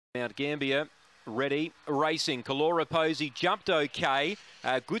Mt-Gambier, ready, racing. Kalora Posey jumped okay.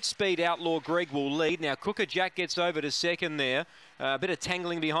 Good speed, Outlaw Greg will lead. Now Cooker Jack gets over to second there. A bit of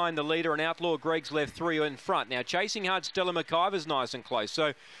tangling behind the leader, and Outlaw Greg's left three in front. Now chasing hard, Stella McIver's nice and close.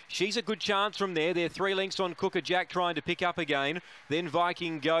 So she's a good chance from there. They're 3 lengths on Cooker Jack trying to pick up again. Then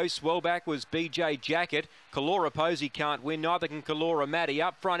Viking Ghost. Well back was BJ Jacket. Kalora Posey can't win. Neither can Kalora Maddie.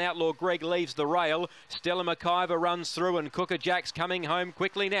 Up front, Outlaw Greg leaves the rail. Stella McIver runs through, and Cooker Jack's coming home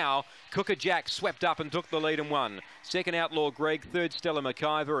quickly now. Cooker Jack swept up and took the lead and won. Second, Outlaw Greg. Third, Stella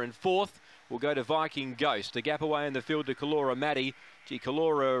McIver. And fourth will go to Viking Ghost. A gap away in the field to Kalora Maddie. Gee,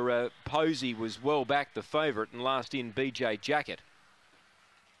 Kalora Posey was well back, the favourite, and last in BJ Jacket.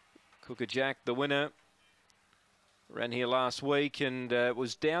 Cooker Jack, the winner, ran here last week and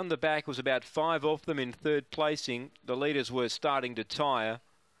was down the back, was about 5 off them in third placing. The leaders were starting to tire,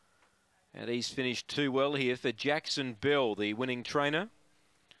 and he's finished too well here for Jackson Bell, the winning trainer.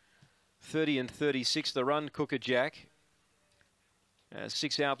 30 and 36 the run, Cooker Jack.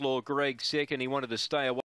 6 Outlaw Greg second. He wanted to stay away.